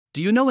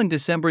Do you know in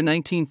December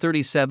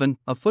 1937,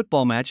 a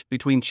football match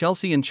between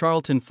Chelsea and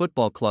Charlton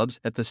football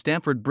clubs at the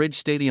Stamford Bridge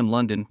Stadium,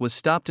 London, was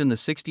stopped in the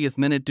 60th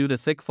minute due to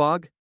thick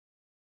fog?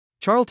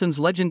 Charlton's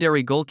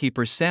legendary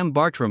goalkeeper Sam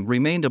Bartram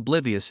remained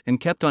oblivious and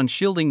kept on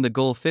shielding the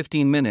goal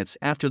 15 minutes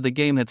after the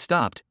game had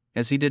stopped,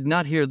 as he did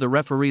not hear the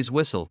referee's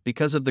whistle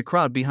because of the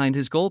crowd behind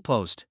his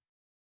goalpost.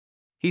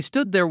 He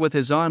stood there with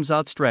his arms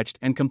outstretched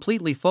and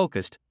completely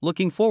focused,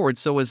 looking forward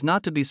so as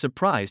not to be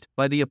surprised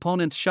by the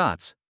opponent's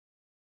shots.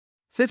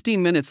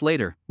 15 minutes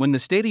later, when the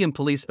stadium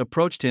police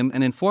approached him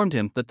and informed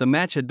him that the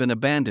match had been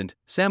abandoned,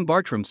 Sam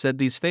Bartram said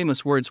these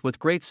famous words with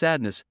great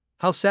sadness: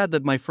 "How sad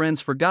that my friends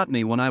forgot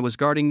me when I was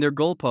guarding their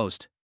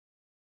goalpost."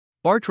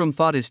 Bartram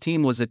thought his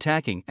team was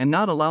attacking and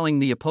not allowing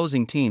the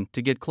opposing team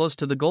to get close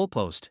to the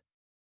goalpost.